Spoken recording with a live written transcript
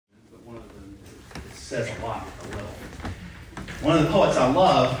says a lot a little. One of the poets I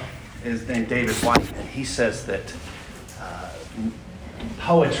love is named David White, and he says that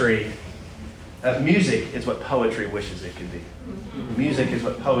music is what poetry wishes it could be. Music is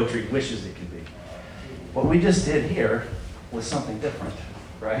what poetry wishes it could be. What we just did here was something different,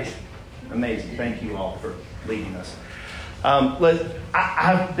 right? Amazing. Thank you all for leading us.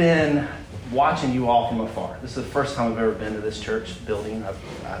 I've been watching you all from afar. This is the first time I've ever been to this church building,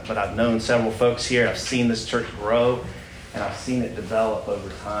 but I've known several folks here. I've seen this church grow, and I've seen it develop over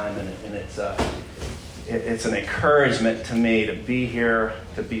time, and it's an encouragement to me to be here,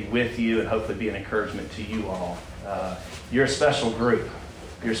 to be with you, and hopefully be an encouragement to you all. You're a special group.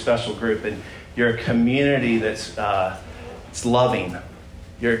 You're a special group, and you're a community that's it's loving.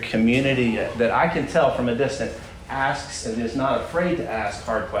 You're a community that I can tell from a distance asks and is not afraid to ask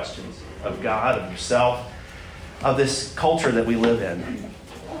hard questions of God, of yourself, of this culture that we live in.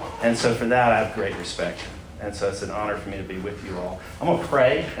 And so for that, I have great respect. And so it's an honor for me to be with you all. I'm going to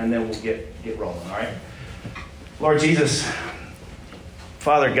pray, and then we'll get rolling, all right? Lord Jesus,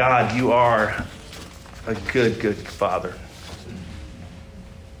 Father God, you are a good, good Father.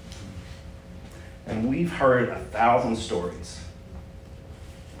 And we've heard 1,000 stories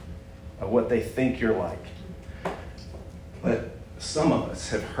of what they think you're like. But some of us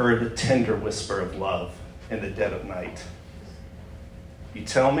have heard the tender whisper of love in the dead of night. You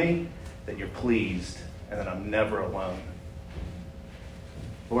tell me that you're pleased and that I'm never alone.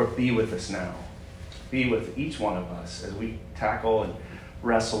 Lord, be with us now. Be with each one of us as we tackle and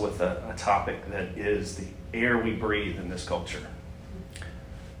wrestle with a topic that is the air we breathe in this culture.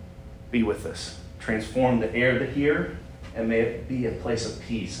 Be with us. Transform the air to here, and may it be a place of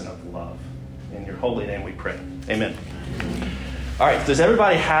peace and of love. In your holy name we pray. Amen. All right, does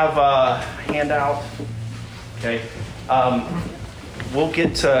everybody have a handout? Okay. We'll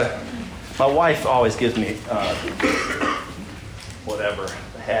get to, my wife always gives me whatever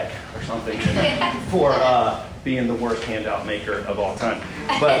the heck or something for being the worst handout maker of all time.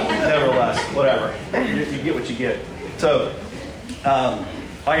 But nevertheless, whatever. You get what you get. So,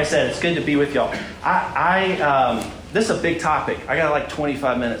 like I said, it's good to be with y'all. This is a big topic. I got like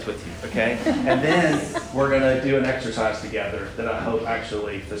 25 minutes with you, okay? And then we're going to do an exercise together that I hope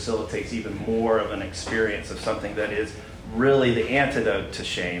actually facilitates even more of an experience of something that is really the antidote to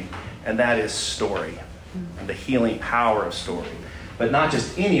shame, and that is story and the healing power of story. But not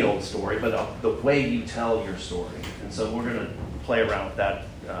just any old story, but the way you tell your story. And so we're going to play around with that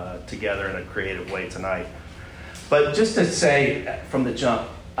together in a creative way tonight. But just to say from the jump,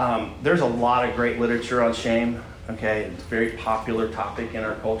 there's a lot of great literature on shame. Okay, it's a very popular topic in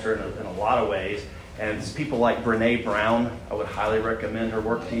our culture in a lot of ways. And it's people like Brene Brown, I would highly recommend her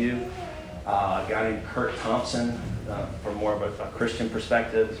work to you. A guy named Kurt Thompson, from more of a Christian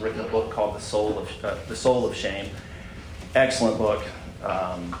perspective, has written a book called The Soul of Shame. Excellent book.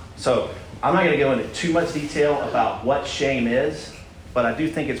 So I'm not going to go into too much detail about what shame is, but I do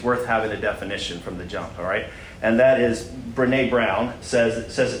think it's worth having a definition from the jump, all right? And that is, Brene Brown says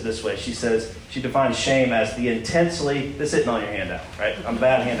it this way. She says, she defines shame as the intensely, this isn't on your handout, right? I'm a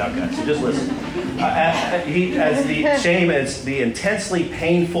bad handout guy, so just listen. Shame as the intensely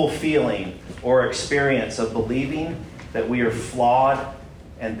painful feeling or experience of believing that we are flawed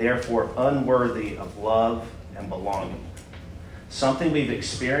and therefore unworthy of love and belonging. Something we've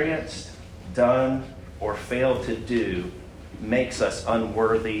experienced, done, or failed to do makes us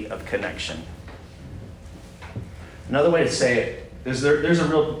unworthy of connection. Another way to say it is there's a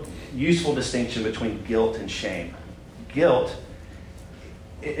real useful distinction between guilt and shame. Guilt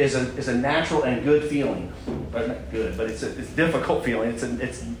is a natural and good feeling, but not good, but it's a difficult feeling.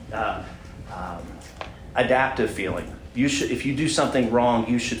 It's adaptive feeling. If you do something wrong,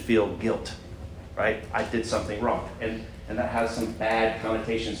 you should feel guilt, right? I did something wrong, and that has some bad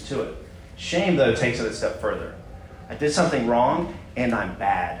connotations to it. Shame, though, takes it a step further. I did something wrong, and I'm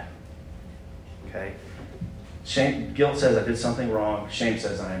bad. Okay? Guilt says I did something wrong. Shame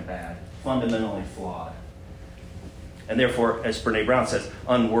says I am bad. Fundamentally flawed. And therefore, as Brene Brown says,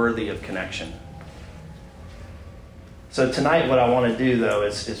 unworthy of connection. So tonight what I want to do, though,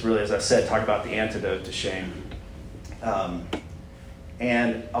 is really, as I said, talk about the antidote to shame.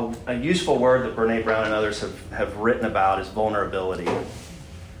 And a useful word that Brene Brown and others have written about is vulnerability.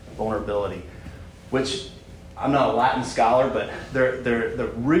 Vulnerability, which I'm not a Latin scholar, but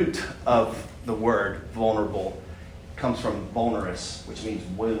the root of the word vulnerable comes from vulnerus, which means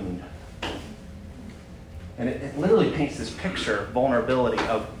wound. And it literally paints this picture, vulnerability,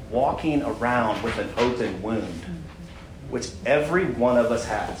 of walking around with an open wound, which every one of us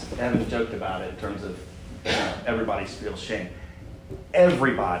has. I haven't joked about it in terms of everybody feels shame.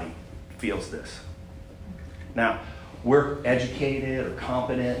 Everybody feels this. Now, we're educated or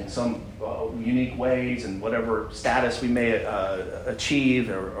competent in some unique ways and whatever status we may achieve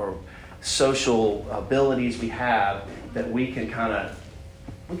or social abilities we have, that we can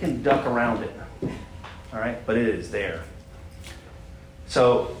duck around it, all right? But it is there.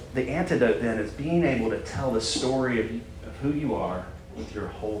 So the antidote then is being able to tell the story of who you are with your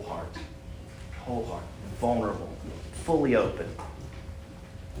whole heart, vulnerable, fully open,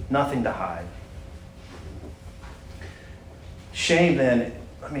 nothing to hide. Shame then,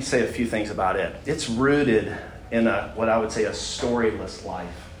 let me say a few things about it. It's rooted in what I would say a storyless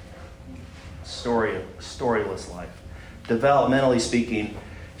life. Storyless life. Developmentally speaking,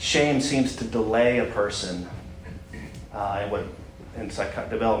 shame seems to delay a person in what in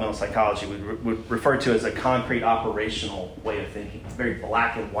developmental psychology we would refer to as a concrete operational way of thinking, a very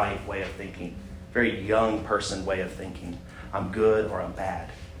black and white way of thinking, very young person way of thinking. I'm good or I'm bad.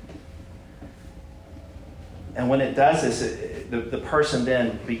 And when it does this, the person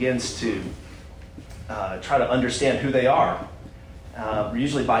then begins to try to understand who they are,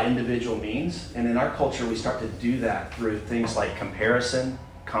 usually by individual means. And in our culture, we start to do that through things like comparison,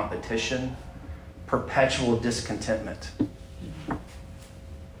 competition, perpetual discontentment.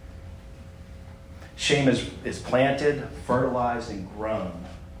 Shame is planted, fertilized, and grown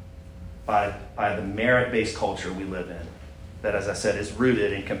by the merit-based culture we live in. That, as I said, is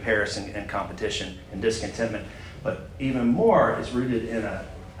rooted in comparison and competition and discontentment. But even more, is rooted in a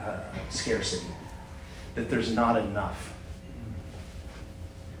scarcity, that there's not enough.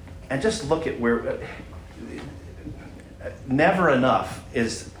 And just look at where never enough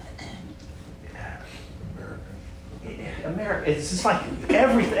is America. It's just like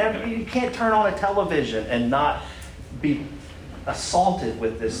everything. You can't turn on a television and not be assaulted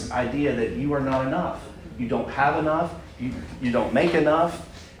with this idea that you are not enough. You don't have enough. You don't make enough.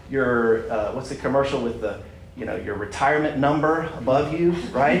 Your what's the commercial with the your retirement number above you,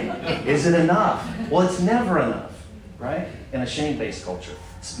 right? Is it enough? Well, it's never enough, right? In a shame-based culture,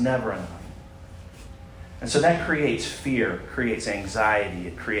 it's never enough. And so that creates fear, creates anxiety,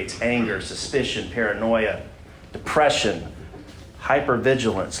 it creates anger, suspicion, paranoia, depression,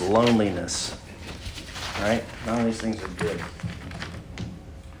 hypervigilance, loneliness, right? None of these things are good.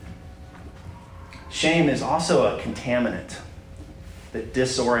 Shame is also a contaminant that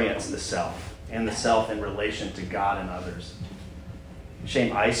disorients the self and the self in relation to God and others.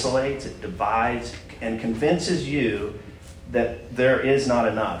 Shame isolates, it divides, and convinces you that there is not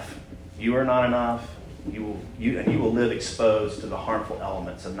enough. You are not enough. You will live exposed to the harmful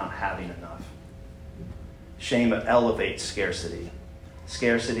elements of not having enough. Shame elevates scarcity.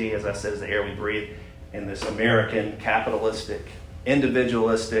 Scarcity, as I said, is the air we breathe in this American, capitalistic,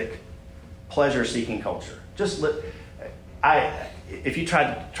 individualistic, pleasure-seeking culture. If you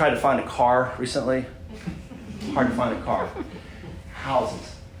tried to find a car recently, hard to find a car.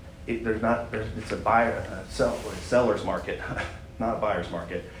 Houses, it's a seller's market, not a buyer's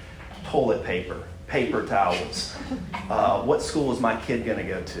market. Toilet paper, paper towels. What school is my kid going to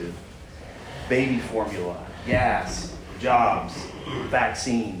go to? Baby formula, gas, jobs,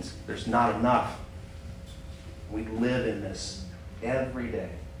 vaccines. There's not enough. We live in this every day.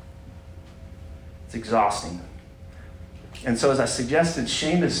 It's exhausting. And so, as I suggested,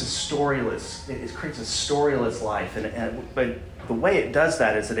 shame is storyless. It creates a storyless life. But the way it does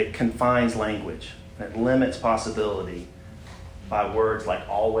that is that it confines language. And it limits possibility by words like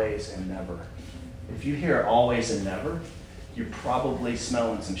always and never. If you hear always and never, you're probably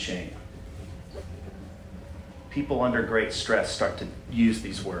smelling some shame. People under great stress start to use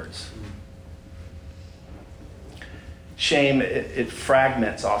these words. Shame, it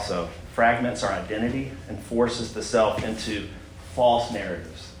fragments also. Fragments our identity and forces the self into false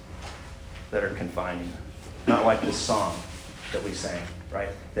narratives that are confining. Not like this song that we sang, right?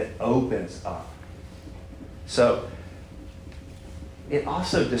 That opens up. So, it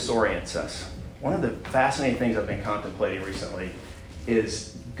also disorients us. One of the fascinating things I've been contemplating recently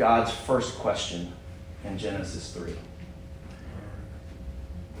is God's first question in Genesis 3.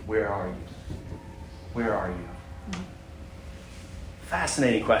 Where are you? Where are you?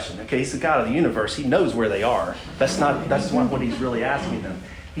 Fascinating question. Okay, he's the God of the universe. He knows where they are. That's not what he's really asking them.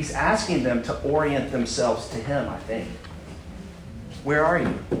 He's asking them to orient themselves to him, I think. Where are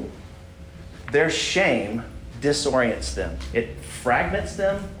you? Their shame disorients them. It fragments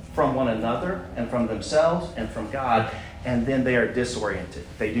them from one another and from themselves and from God, and then they are disoriented.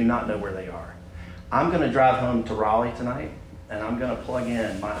 They do not know where they are. I'm going to drive home to Raleigh tonight, and I'm going to plug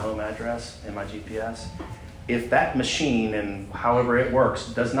in my home address in my GPS. If that machine, and however it works,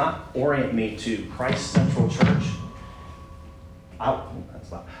 does not orient me to Christ Central Church, I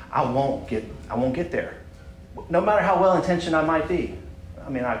won't get there. no matter how well-intentioned I might be. I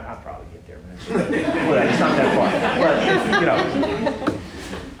mean, I'll probably get there eventually, but it's not that far. But,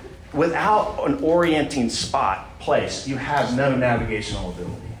 without an orienting place, you have no navigational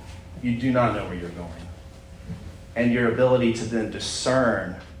ability. You do not know where you're going. And your ability to then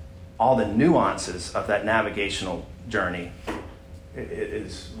discern all the nuances of that navigational journey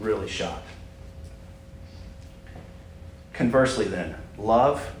is really shot. Conversely then,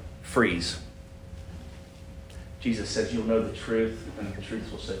 love frees. Jesus says you'll know the truth, and the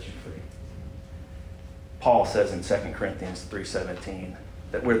truth will set you free. Paul says in 2 Corinthians 3:17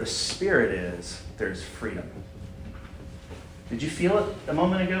 that where the Spirit is, there's freedom. Did you feel it a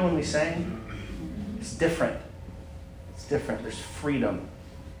moment ago when we sang? It's different. It's different. There's freedom.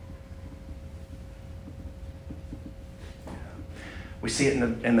 We see it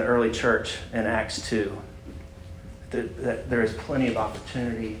in the early church in Acts 2. That there is plenty of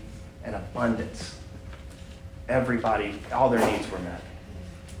opportunity and abundance. Everybody, all their needs were met.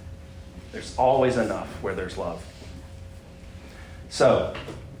 There's always enough where there's love. So,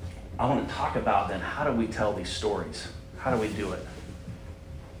 I want to talk about then, how do we tell these stories? How do we do it?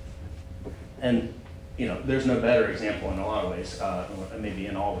 And, there's no better example in a lot of ways, maybe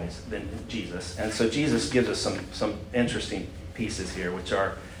in all ways, than Jesus. And so Jesus gives us some interesting pieces here, which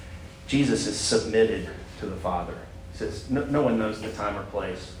are, Jesus is submitted to the Father. He says, no one knows the time or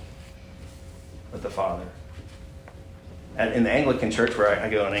place but the Father. And in the Anglican church, where I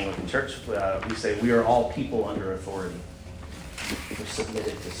go in Anglican church, we say we are all people under authority. We're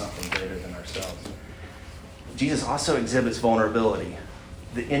submitted to something greater than ourselves. Jesus also exhibits vulnerability.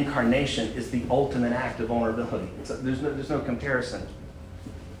 The incarnation is the ultimate act of vulnerability. There's no comparison.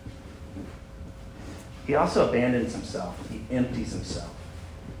 He also abandons himself. He empties himself.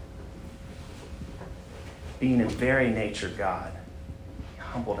 Being in very nature God, he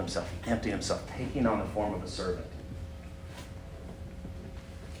humbled himself, he emptied himself, taking on the form of a servant.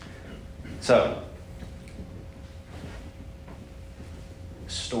 So,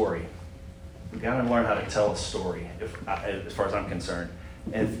 story. We've got to learn how to tell a story, as far as I'm concerned.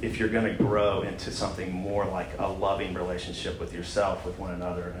 And if you're going to grow into something more like a loving relationship with yourself, with one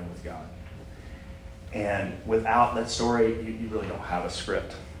another, and with God. And without that story, you really don't have a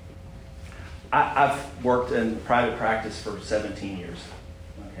script. I've worked in private practice for 17 years.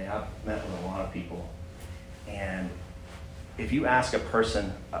 Okay, I've met with a lot of people. And if you ask a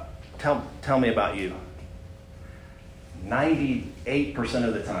person, tell me about you, 98%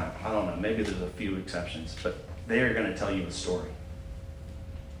 of the time, I don't know, maybe there's a few exceptions, but they are going to tell you a story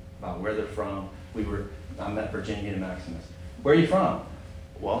about where they're from. I met Virginia and Maximus. Where are you from?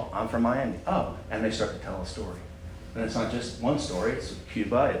 Well, I'm from Miami. Oh, and they start to tell a story. And it's not just one story, it's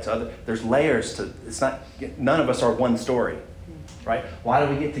Cuba, it's other, there's layers to, none of us are one story, right? Why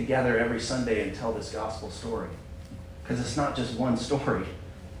do we get together every Sunday and tell this gospel story? Because it's not just one story.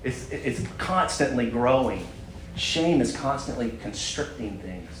 It's constantly growing. Shame is constantly constricting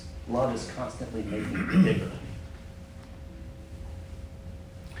things. Love is constantly making it bigger.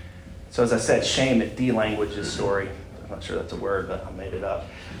 So as I said, shame, it delanguages story. I'm not sure that's a word, but I made it up.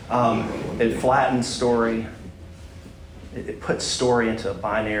 It flattens story. It puts story into a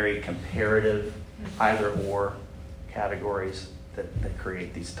binary, comparative, either or categories that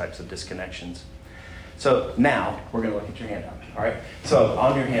create these types of disconnections. So now we're going to look at your handout. All right. So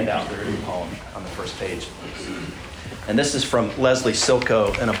on your handout, there is a poem on the first page. And this is from Leslie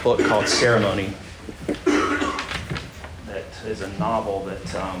Silko in a book called Ceremony. That is a novel that,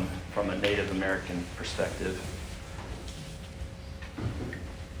 from a Native American perspective.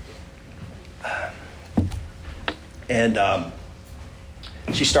 And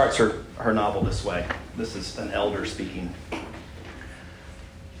she starts her novel this way. This is an elder speaking.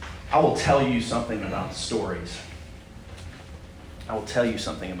 I will tell you something about stories. I will tell you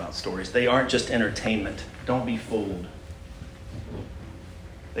something about stories. They aren't just entertainment. Don't be fooled.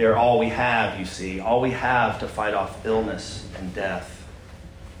 They are all we have, you see. All we have to fight off illness and death.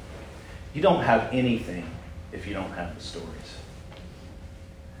 You don't have anything if you don't have the stories.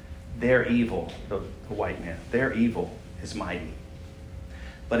 Their evil, the white man, their evil is mighty.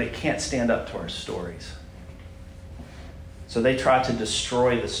 But it can't stand up to our stories. So they try to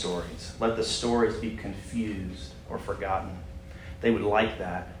destroy the stories. Let the stories be confused or forgotten. They would like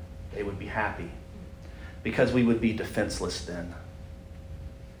that. They would be happy. Because we would be defenseless then.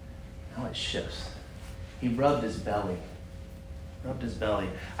 Now it shifts. He rubbed his belly. Rubbed his belly.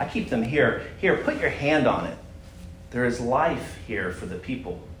 I keep them here. Here, put your hand on it. There is life here for the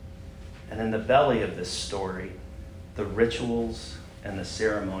people. And in the belly of this story, the rituals and the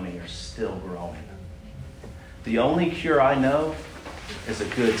ceremony are still growing. The only cure I know is a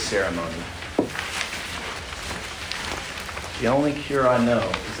good ceremony. The only cure I know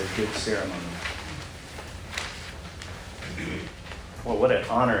is a good ceremony. Well, what an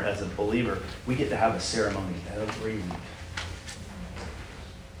honor as a believer. We get to have a ceremony every week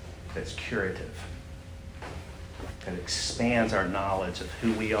that's curative, that expands our knowledge of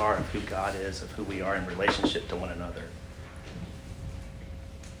who we are, of who God is, of who we are in relationship to one another.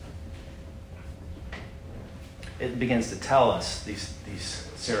 It begins to tell us, these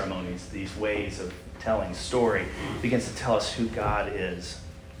ceremonies, these ways of telling story, it begins to tell us who God is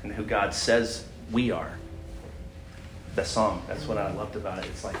and who God says we are. The song, that's what I loved about it.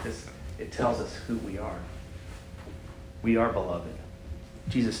 It's like this, it tells us who we are. We are beloved.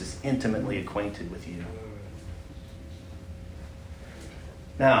 Jesus is intimately acquainted with you.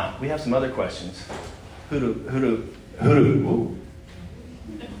 Now, we have some other questions. Have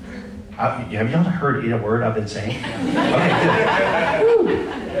y'all heard either word I've been saying? Okay, good.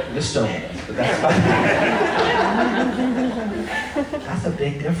 This still is, but that's fine. That's a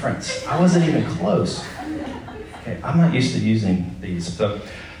big difference. I wasn't even close. Okay, I'm not used to using these, so,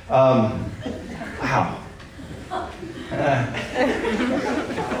 wow.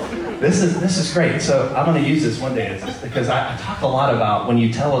 This is great. So I'm going to use this one day because I talk a lot about when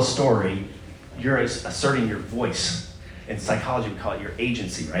you tell a story, you're asserting your voice. In psychology, we call it your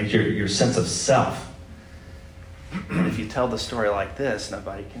agency, right? Your sense of self. And if you tell the story like this,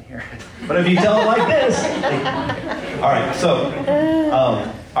 nobody can hear it. But if you tell it like this, all right. So, all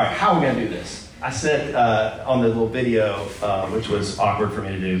right, how are we going to do this? I said on the little video, which was awkward for me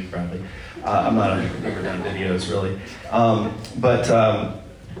to do, probably. I'm not never done videos really, but I'm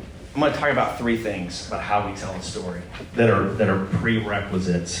going to talk about three things about how we tell a story that are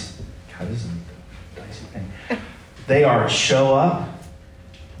prerequisites. God, this is a dicey thing. They are show up.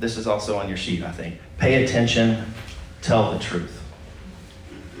 This is also on your sheet, I think. Pay attention. Tell the truth.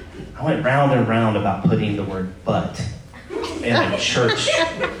 I went round and round about putting the word "but" in a church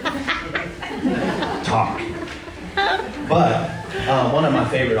talk. But one of my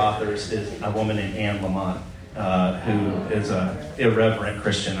favorite authors is a woman named Anne Lamott, who is an irreverent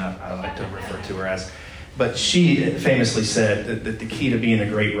Christian, I like to refer to her as. But she famously said that the key to being a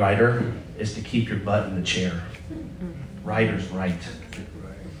great writer is to keep your butt in the chair. Writers write.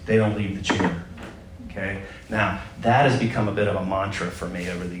 They don't leave the chair. Okay? Now, that has become a bit of a mantra for me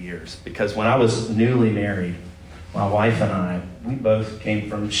over the years, because when I was newly married, my wife and I, we both came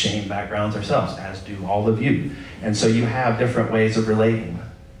from shame backgrounds ourselves, as do all of you. And so you have different ways of relating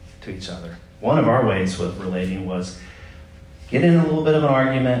to each other. One of our ways of relating was get in a little bit of an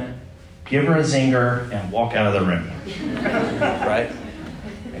argument, give her a zinger, and walk out of the room. Right?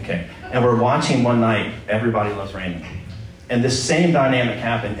 Okay. And we're watching one night, Everybody Loves Raymond. And this same dynamic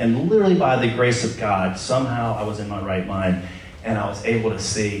happened, and literally by the grace of God, somehow I was in my right mind, and I was able to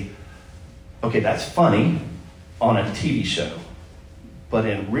see, okay, that's funny on a TV show, but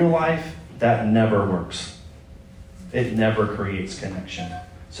in real life, that never works. It never creates connection.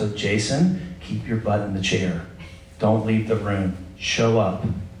 So Jason, keep your butt in the chair. Don't leave the room. Show up.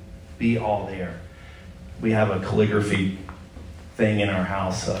 Be all there. We have a calligraphy thing in our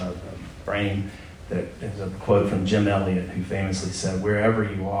house, a frame, that is a quote from Jim Elliot, who famously said, wherever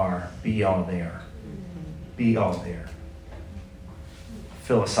you are, be all there. Be all there.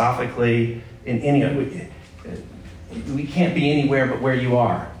 Philosophically, in any we can't be anywhere but where you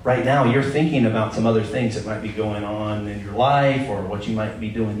are. Right now, you're thinking about some other things that might be going on in your life, or what you might be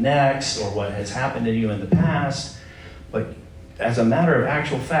doing next, or what has happened to you in the past. But as a matter of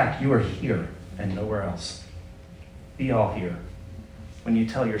actual fact, you are here and nowhere else. Be all here. When you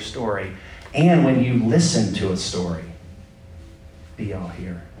tell your story, and when you listen to a story, be all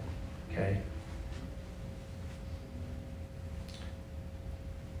here. Okay?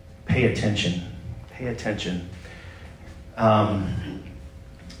 Pay attention. Pay attention. I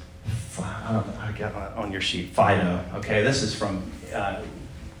got on your sheet, FIDO. Okay, this is from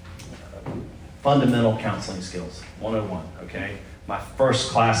Fundamental Counseling Skills 101. Okay, my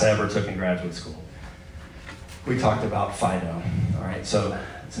first class I ever took in graduate school. We talked about FIDO. All right, so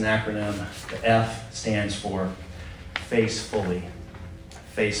it's an acronym. The F stands for face fully.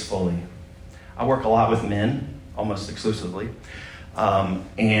 Face fully. I work a lot with men, almost exclusively.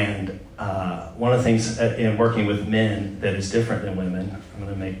 And one of the things in working with men that is different than women, I'm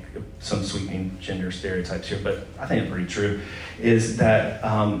going to make some sweeping gender stereotypes here, but I think it's pretty true, is that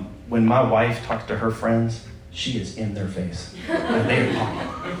when my wife talks to her friends, she is in their face. And they are talking.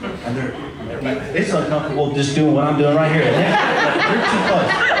 And it's uncomfortable just doing what I'm doing right here. They're too close.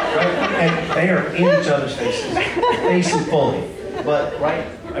 Right? And they are in each other's faces, facing fully. But, right?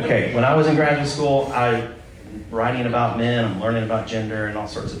 Okay, when I was in graduate school, writing about men, I'm learning about gender and all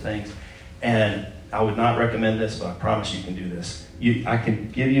sorts of things. And I would not recommend this, but I promise you can do this. I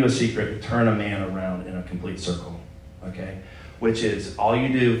can give you a secret to turn a man around in a complete circle, okay? Which is all you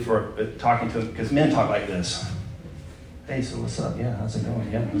do for talking to him, because men talk like this. Hey, so what's up? Yeah, how's it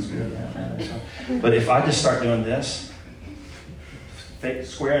going? Yeah, that's good. Yeah. But if I just start doing this,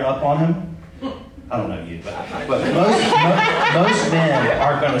 squaring up on him, I don't know you, but most men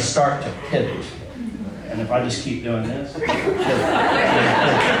are going to start to pivot. And if I just keep doing this, and we're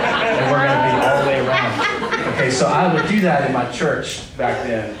going to be all the way around. Okay, so I would do that in my church back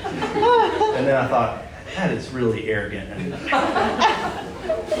then. And then I thought, that is really arrogant and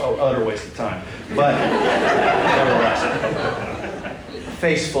utter waste of time. But nevertheless,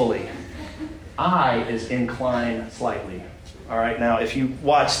 face fully. Eye is inclined slightly. All right, now if you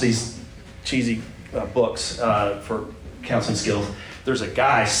watch these cheesy books for counseling skills, there's a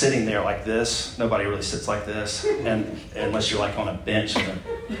guy sitting there like this. Nobody really sits like this, and unless you're like on a bench in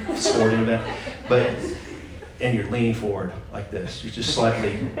a sporting event. And you're leaning forward like this. You're just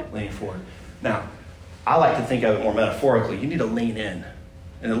slightly leaning forward. Now, I like to think of it more metaphorically. You need to lean in.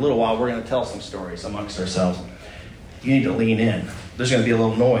 In a little while, we're going to tell some stories amongst ourselves. You need to lean in. There's going to be a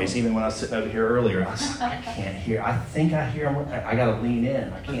little noise. Even when I was sitting over here earlier, I can't hear. I think I hear them. I got to lean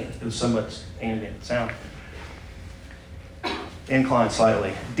in. I can't. There's so much ambient sound. Incline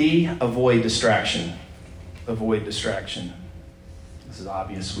slightly. D, avoid distraction. Avoid distraction. This is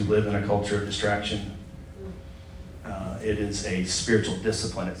obvious. We live in a culture of distraction. It is a spiritual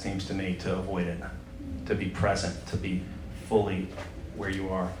discipline, it seems to me, to avoid it, to be present, to be fully where you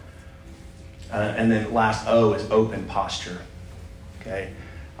are. And then last O is open posture. Okay?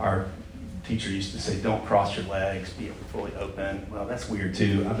 Our teacher used to say, don't cross your legs, be fully open. Well, that's weird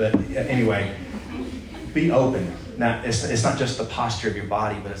too. I bet. Anyway, be open. Now, it's not just the posture of your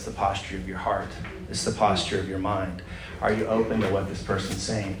body, but it's the posture of your heart. It's the posture of your mind. Are you open to what this person's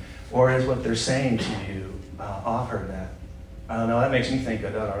saying? Or is what they're saying to you offer that? Oh, no, that makes me think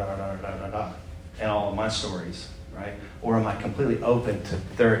of da-da-da-da-da-da-da, and all of my stories, right? Or am I completely open to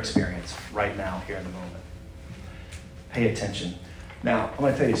their experience right now, here in the moment? Pay attention. Now, I'm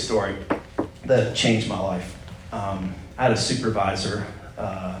going to tell you a story that changed my life. I had a supervisor,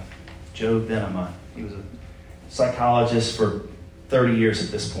 Joe Venema. He was a psychologist for 30 years at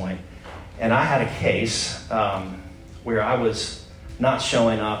this point. And I had a case where I was not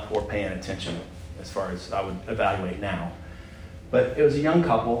showing up or paying attention as far as I would evaluate now. But it was a young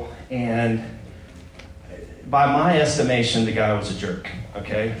couple, and by my estimation, the guy was a jerk,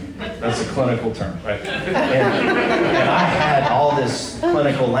 okay? That's a clinical term, right? And I had all this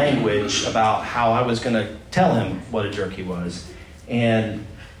clinical language about how I was going to tell him what a jerk he was. And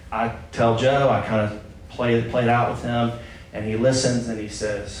I tell Joe, I kind of play it out with him, and he listens, and he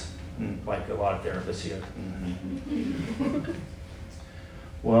says, like a lot of therapists, he goes, mm-hmm.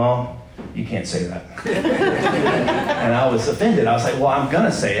 Well, you can't say that. And I was offended. I was like, well, I'm going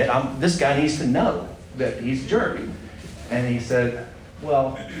to say it. This guy needs to know that he's a jerk. And he said,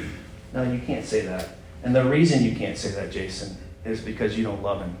 well, no, you can't say that. And the reason you can't say that, Jason, is because you don't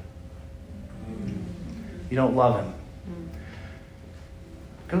love him. You don't love him.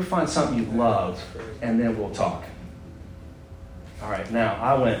 Go find something you love, and then we'll talk. All right, now,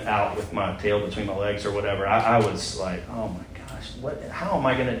 I went out with my tail between my legs or whatever. I was like, oh my gosh, how am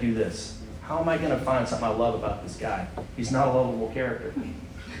I going to do this? How am I going to find something I love about this guy? He's not a lovable character.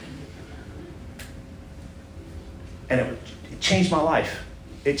 And it changed my life.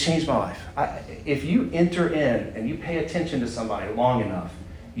 It changed my life. If you enter in and you pay attention to somebody long enough,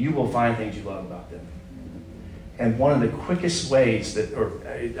 you will find things you love about them. And one of the quickest ways I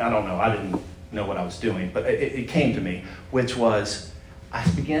don't know, I didn't know what I was doing, but it came to me, which was I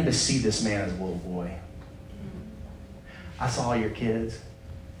began to see this man as a little boy. I saw your kids,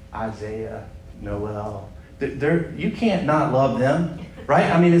 Isaiah, Noel. You can't not love them,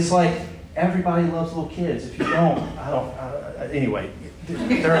 right? I mean, it's like everybody loves little kids. If you don't, anyway,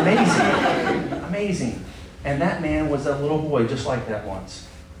 they're amazing, amazing. And that man was a little boy just like that once.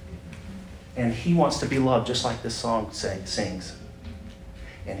 And he wants to be loved just like this song sings.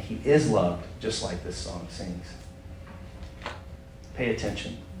 And he is loved just like this song sings. Pay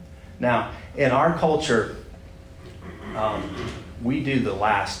attention. Now, in our culture, we do the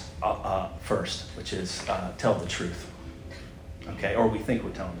last first, which is tell the truth. Okay, or we think we're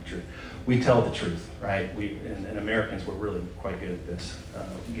telling the truth. We tell the truth, right? And Americans, we're really quite good at this,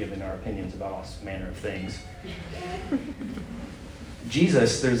 giving our opinions about all manner of things.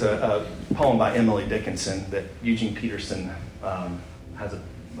 Jesus, there's a poem by Emily Dickinson that Eugene Peterson has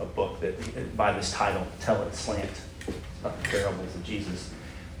a book that by this title, Tell It Slant, about the parables of Jesus.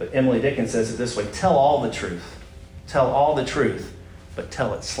 But Emily Dickinson says it this way: tell all the truth. Tell all the truth, but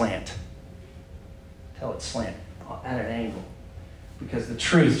tell it slant. tell it slant, at an angle. Because the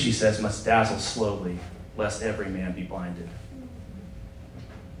truth, she says, must dazzle slowly, lest every man be blinded.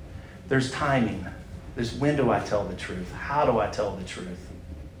 There's timing. There's when do I tell the truth? How do I tell the truth?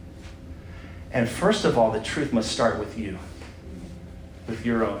 And first of all, the truth must start with you, with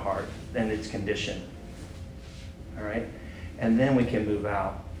your own heart and its condition. All right? And then we can move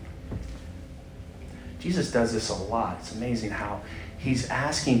out. Jesus does this a lot. It's amazing how he's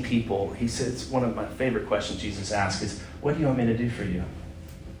asking people. He says, one of my favorite questions Jesus asks is, what do you want me to do for you?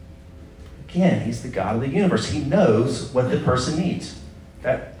 Again, he's the God of the universe. He knows what the person needs.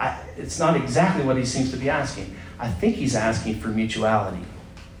 It's not exactly what he seems to be asking. I think he's asking for mutuality.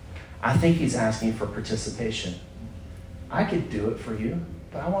 I think he's asking for participation. I could do it for you,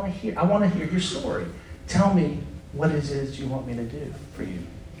 but I want to hear your story. Tell me what it is you want me to do for you.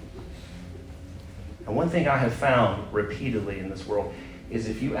 And one thing I have found repeatedly in this world is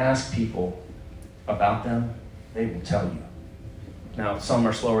if you ask people about them, they will tell you. Now, some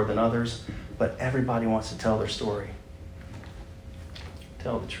are slower than others, but everybody wants to tell their story.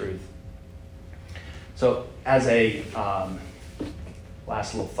 Tell the truth. So as a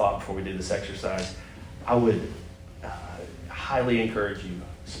last little thought before we do this exercise, I would highly encourage you,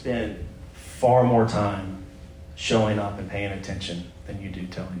 spend far more time showing up and paying attention than you do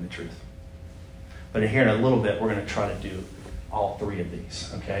telling the truth. But here in a little bit, we're going to try to do all three of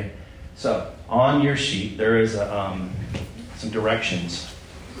these, okay? So on your sheet, there is some directions.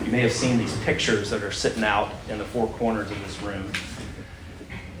 You may have seen these pictures that are sitting out in the four corners of this room.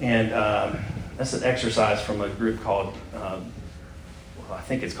 And that's an exercise from a group called, I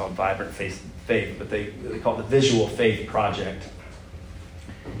think it's called Vibrant Faith, but they call it the Visual Faith Project.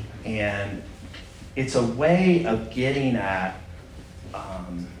 And it's a way of getting at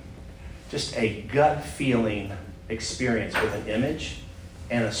just a gut feeling experience with an image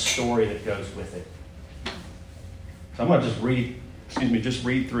and a story that goes with it. So I'm going to just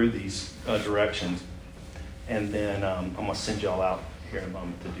read through these directions, and then I'm going to send y'all out here in a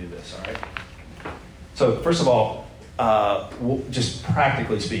moment to do this, all right? So first of all, just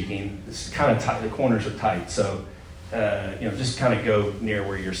practically speaking, this is kind of tight. The corners are tight, so just kind of go near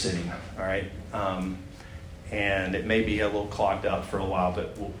where you're sitting, all right? And it may be a little clogged up for a while,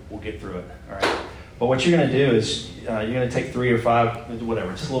 but we'll get through it, all right? But what you're going to do is you're going to take 3 or 5,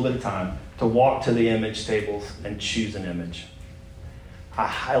 whatever, just a little bit of time to walk to the image tables and choose an image. I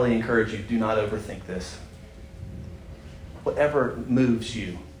highly encourage you, do not overthink this. Whatever moves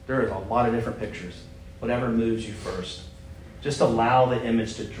you, there is a lot of different pictures. Whatever moves you first. Just allow the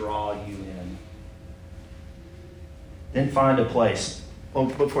image to draw you in. Then find a place. Well,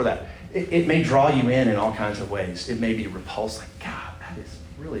 before that, it may draw you in all kinds of ways. It may be repulsive. Like, God, that is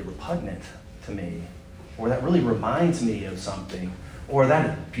really repugnant to me. Or that really reminds me of something. Or that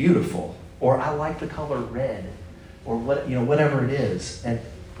is beautiful. Or I like the color red. Or whatever it is.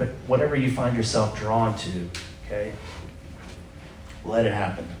 But whatever you find yourself drawn to, okay? Let it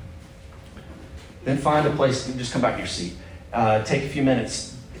happen. Then find a place, just come back to your seat. Take a few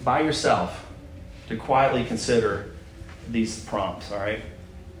minutes by yourself to quietly consider these prompts, all right?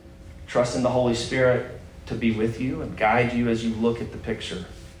 Trust in the Holy Spirit to be with you and guide you as you look at the picture.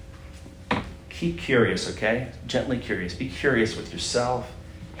 Keep curious, okay? Gently curious. Be curious with yourself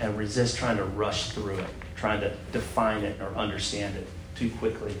and resist trying to rush through it, trying to define it or understand it too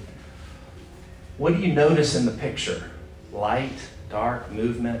quickly. What do you notice in the picture? Light, dark,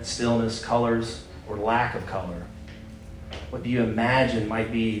 movement, stillness, colors, or lack of color? What do you imagine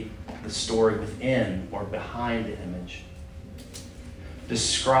might be the story within or behind the image?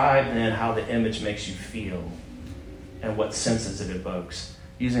 Describe then how the image makes you feel and what senses it evokes,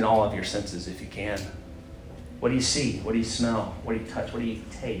 using all of your senses if you can. What do you see? What do you smell? What do you touch? What do you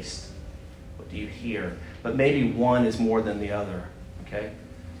taste? What do you hear? But maybe one is more than the other, okay?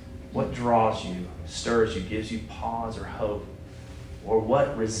 What draws you, stirs you, gives you pause or hope? Or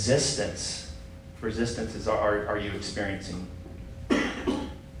what resistances are you experiencing?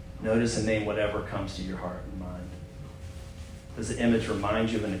 Notice and name whatever comes to your heart and mind. Does the image remind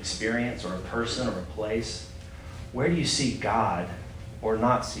you of an experience or a person or a place? Where do you see God or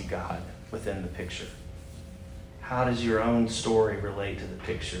not see God within the picture? How does your own story relate to the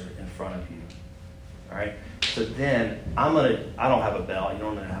picture in front of you? All right? So then, I don't have a bell. You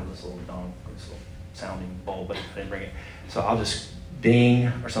normally have this little sounding bowl, but I didn't bring it. So I'll just ding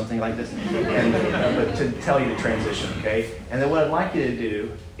or something like this, but to tell you the transition, okay? And then what I'd like you to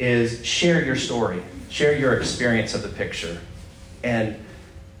do is share your story, share your experience of the picture. And,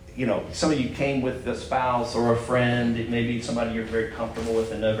 some of you came with a spouse or a friend, maybe somebody you're very comfortable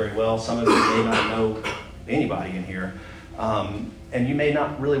with and know very well. Some of you may not know anybody in here, And you may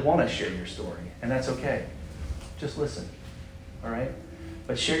not really want to share your story, and that's okay. Just listen, all right?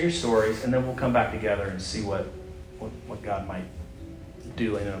 But share your stories, and then we'll come back together and see what God might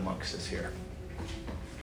do in and amongst us here.